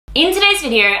In today's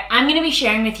video, I'm going to be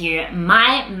sharing with you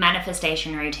my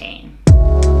manifestation routine.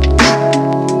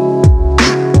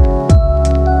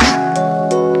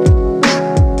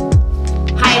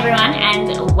 Hi everyone,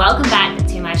 and welcome back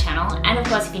to my channel. And of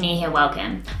course, if you're new here,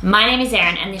 welcome. My name is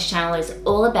Erin, and this channel is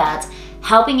all about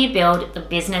helping you build the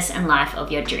business and life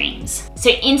of your dreams.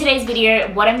 So in today's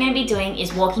video, what I'm going to be doing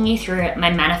is walking you through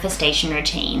my manifestation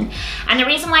routine. And the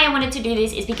reason why I wanted to do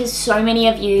this is because so many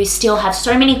of you still have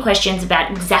so many questions about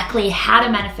exactly how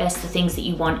to manifest the things that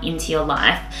you want into your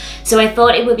life. So I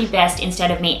thought it would be best,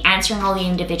 instead of me answering all the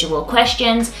individual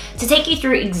questions, to take you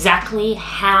through exactly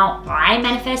how I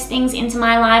manifest things into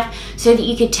my life, so that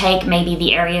you could take maybe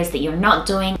the areas that you're not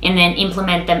doing and then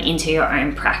implement them into your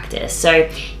own practice. So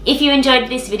if you enjoyed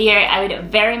this video, I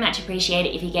would very much appreciate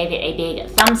it if you gave it a big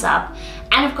thumbs up.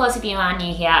 And of course, if you are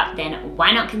new here, then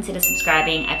why not consider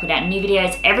subscribing? I put out new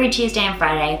videos every Tuesday and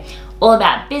Friday, all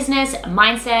about business,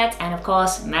 mindset, and of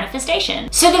course,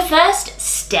 manifestation. So the first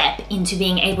step into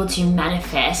being able to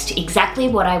manifest exactly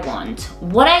what I want,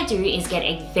 what I do is get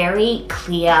a very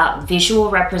clear visual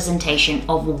representation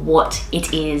of what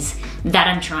it is that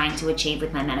I'm trying to achieve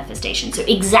with my manifestation. So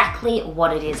exactly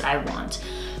what it is I want.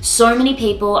 So many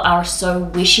people are so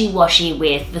wishy-washy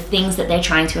with the things that they're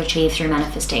trying to achieve through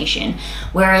manifestation.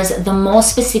 Whereas the more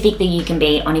specific that you can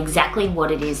be on exactly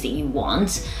what it is that you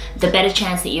want, the better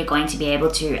chance that you're going to be able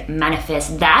to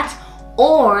manifest that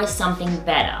or something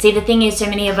better. See, the thing is, so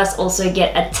many of us also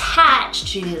get attached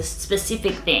to this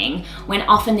specific thing when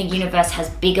often the universe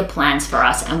has bigger plans for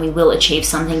us, and we will achieve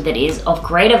something that is of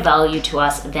greater value to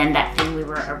us than that thing we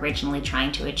were originally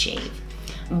trying to achieve.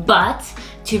 But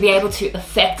to be able to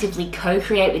effectively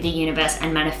co-create with the universe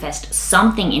and manifest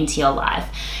something into your life,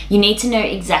 you need to know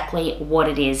exactly what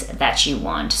it is that you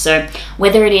want. So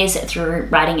whether it is through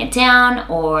writing it down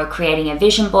or creating a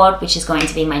vision board, which is going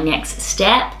to be my next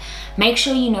step, make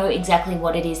sure you know exactly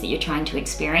what it is that you're trying to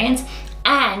experience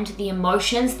and the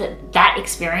emotions that that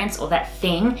experience or that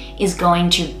thing is going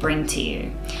to bring to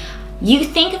you. You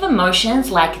think of emotions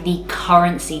like the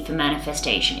currency for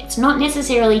manifestation. It's not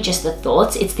necessarily just the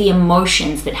thoughts, it's the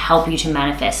emotions that help you to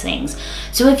manifest things.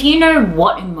 So if you know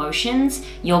what emotions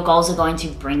your goals are going to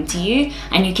bring to you,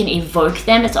 and you can evoke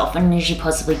them as often as you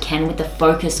possibly can with the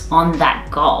focus on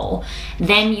that goal,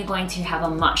 then you're going to have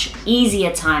a much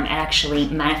easier time at actually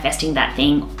manifesting that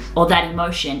thing or that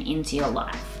emotion into your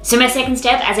life. So my second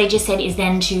step, as I just said, is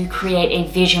then to create a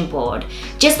vision board.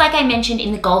 Just like I mentioned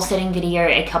in the goal setting video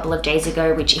a couple of days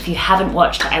ago, which if you haven't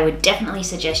watched, I would definitely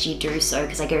suggest you do so,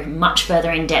 because I go much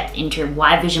further in depth into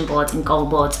why vision boards and goal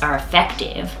boards are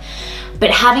effective.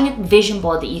 But having a vision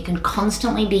board that you can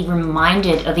constantly be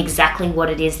reminded of exactly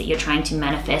what it is that you're trying to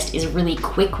manifest is a really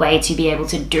quick way to be able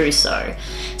to do so.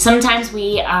 Sometimes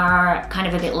we are kind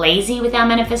of a bit lazy with our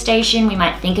manifestation. We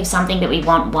might think of something that we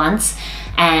want once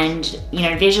and,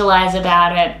 visualize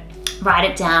about it, write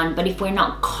it down, but if we're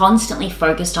not constantly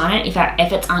focused on it, if our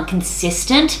efforts aren't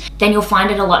consistent, then you'll find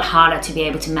it a lot harder to be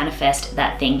able to manifest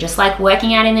that thing. Just like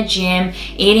working out in the gym,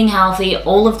 eating healthy,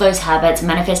 all of those habits,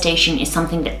 manifestation is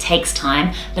something that takes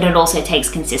time, but it also takes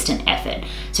consistent effort.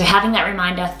 So having that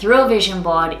reminder through a vision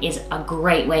board is a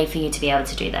great way for you to be able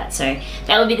to do that. So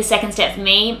that would be the second step for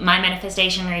me, my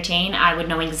manifestation routine. I would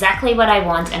know exactly what I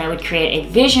want, and I would create a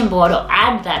vision board or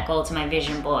add that goal to my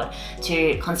vision board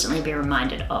to constantly be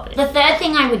reminded of it. The third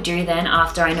thing I would do then,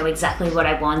 after I know exactly what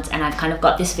I want and I've kind of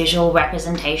got this visual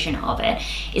representation of it,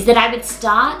 is that I would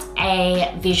start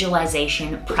a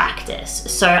visualization practice.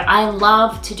 So I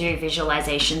love to do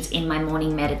visualizations in my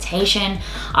morning meditation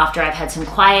after I've had some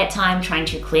quiet time trying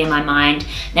to clear my mind.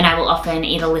 Then I will often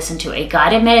either listen to a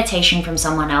guided meditation from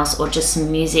someone else or just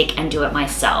some music and do it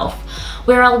myself,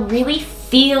 where I'll really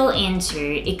feel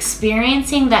into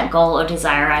experiencing that goal or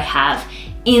desire I have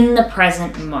in the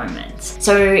present moment.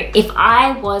 So if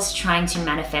I was trying to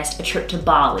manifest a trip to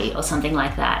Bali or something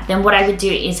like that, then what I would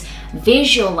do is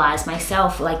visualize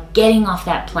myself like getting off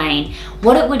that plane,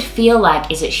 what it would feel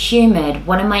like. Is it humid?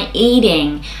 What am I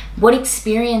eating? What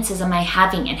experiences am I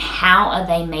having, and how are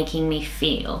they making me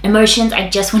feel? Emotions, I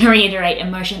just want to reiterate,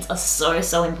 emotions are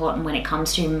so important when it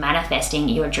comes to manifesting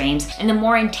your dreams. And the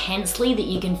more intensely that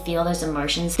you can feel those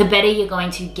emotions, the better you're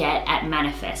going to get at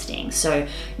manifesting. So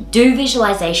do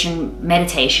visualization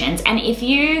meditations. And if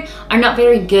you are not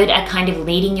very good at kind of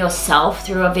leading yourself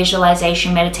through a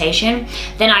visualization meditation,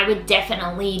 then I would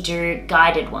definitely do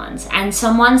guided ones. And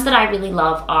some ones that I really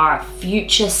love are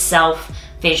future self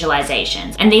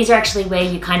visualizations. And these are actually where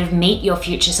you kind of meet your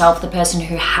future self, the person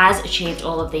who has achieved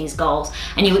all of these goals,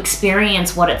 and you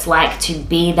experience what it's like to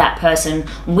be that person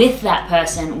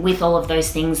with all of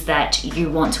those things that you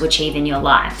want to achieve in your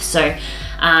life. So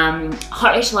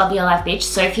Hot Rich Love Your Life Bitch,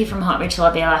 Sophie from Hot Rich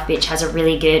Love Your Life Bitch has a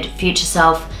really good future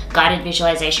self guided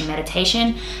visualization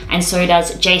meditation, and so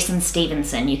does Jason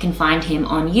Stevenson. You can find him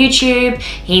on YouTube.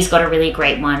 He's got a really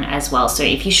great one as well. So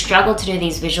if you struggle to do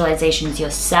these visualizations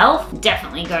yourself,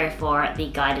 definitely go for the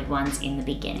guided ones in the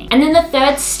beginning. And then the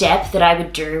third step that I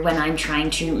would do when I'm trying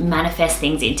to manifest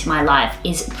things into my life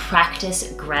is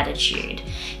practice gratitude.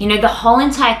 You know, the whole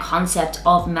entire concept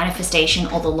of manifestation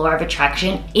or the law of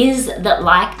attraction is that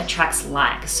like attracts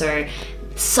like. So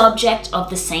subject of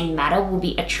the same matter will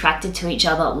be attracted to each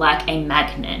other like a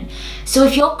magnet. So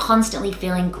if you're constantly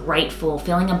feeling grateful,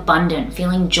 feeling abundant,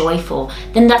 feeling joyful,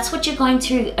 then that's what you're going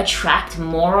to attract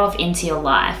more of into your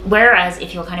life. Whereas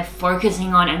if you're kind of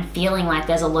focusing on and feeling like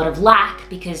there's a lot of lack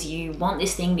because you want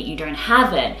this thing but you don't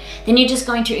have it, then you're just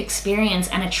going to experience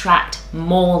and attract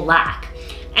more lack.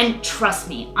 And trust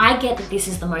me, I get that this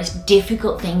is the most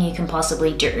difficult thing you can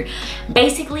possibly do.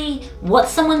 Basically, what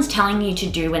someone's telling you to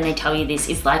do when they tell you this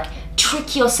is like,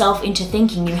 trick yourself into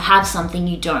thinking you have something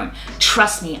you don't.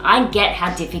 Trust me, I get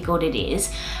how difficult it is,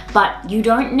 but you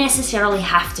don't necessarily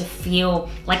have to feel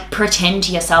like pretend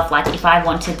to yourself like if I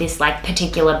wanted this like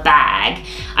particular bag,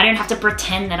 I don't have to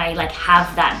pretend that I like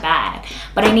have that bag,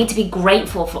 but I need to be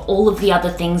grateful for all of the other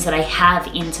things that I have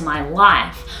into my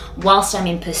life whilst I'm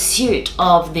in pursuit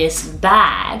of this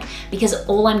bag, because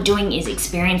all I'm doing is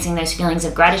experiencing those feelings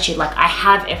of gratitude. Like I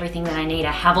have everything that I need.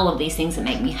 I have all of these things that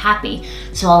make me happy.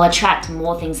 So I'll attract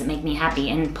more things that make me happy,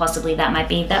 and possibly that might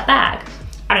be that bag.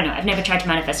 I don't know, I've never tried to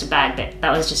manifest a bag, but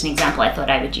that was just an example I thought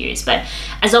I would use. But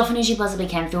as often as you possibly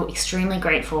can, feel extremely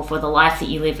grateful for the life that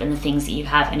you live and the things that you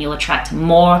have, and you'll attract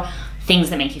more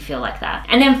things that make you feel like that.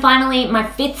 And then finally, my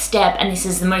fifth step, and this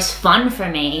is the most fun for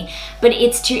me, but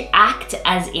it's to act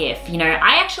as if. You know,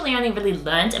 I actually only really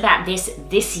learned about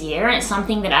this year, and it's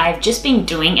something that I've just been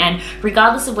doing, and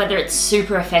regardless of whether it's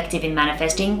super effective in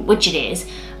manifesting, which it is,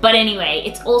 but anyway,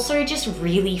 it's also just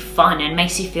really fun and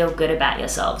makes you feel good about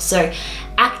yourself. So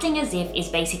acting as if is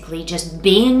basically just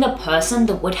being the person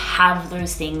that would have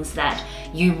those things that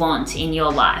you want in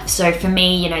your life. So for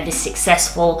me, you know, this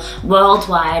successful,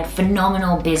 worldwide,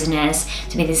 phenomenal business,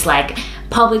 to be this like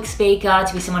public speaker,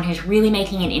 to be someone who's really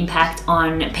making an impact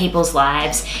on people's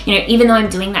lives. You know, even though I'm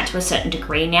doing that to a certain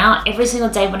degree now, every single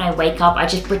day when I wake up, I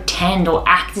just pretend or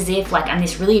act as if like I'm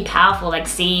this really powerful like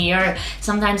CEO.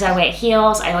 Sometimes I wear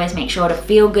heels. I always make sure to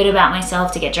feel good about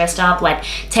myself, to get dressed up, like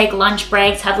take lunch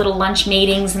breaks, have little lunch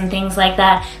meetings and things like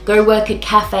that. Go work at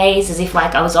cafes as if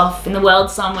like I was off in the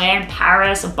world somewhere in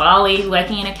Paris or Bali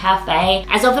working in a cafe.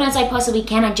 As often as I possibly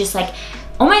can, I just like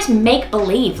almost make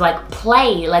believe, like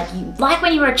play, like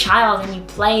when you were a child and you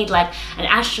played like an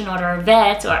astronaut or a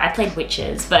vet, or I played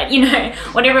witches, but you know,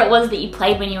 whatever it was that you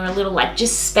played when you were little, like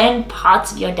just spend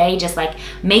parts of your day just like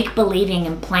make believing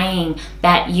and playing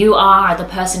that you are the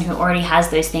person who already has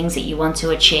those things that you want to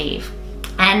achieve.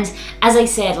 And as I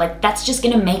said, like that's just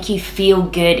gonna make you feel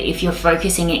good if you're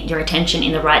focusing your attention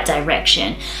in the right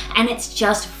direction. And it's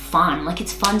just fun. Like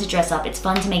it's fun to dress up, it's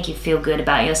fun to make you feel good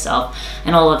about yourself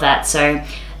and all of that. So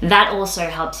that also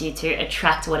helps you to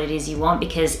attract what it is you want,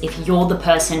 because if you're the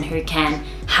person who can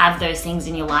have those things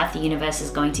in your life, the universe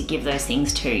is going to give those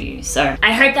things to you. So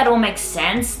I hope that all makes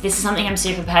sense. This is something I'm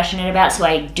super passionate about, so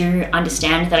I do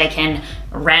understand that I can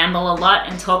ramble a lot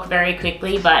and talk very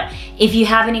quickly, but if you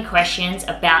have any questions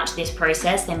about this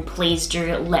process, then please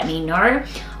do let me know.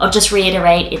 I'll just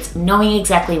reiterate, it's knowing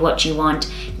exactly what you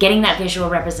want, getting that visual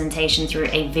representation through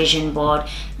a vision board,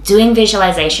 doing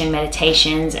visualization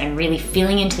meditations, and really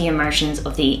feeling into the emotions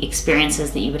of the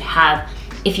experiences that you would have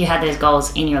if you had those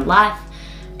goals in your life.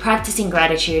 Practicing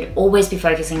gratitude, always be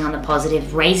focusing on the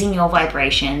positive, raising your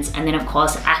vibrations, and then of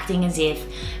course acting as if,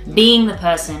 being the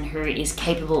person who is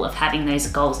capable of having those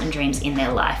goals and dreams in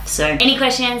their life. So any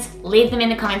questions, leave them in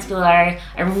the comments below.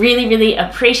 I really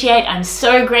appreciate, I'm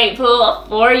so grateful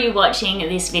for you watching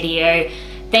this video.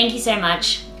 Thank you so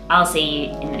much. I'll see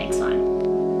you in the next one.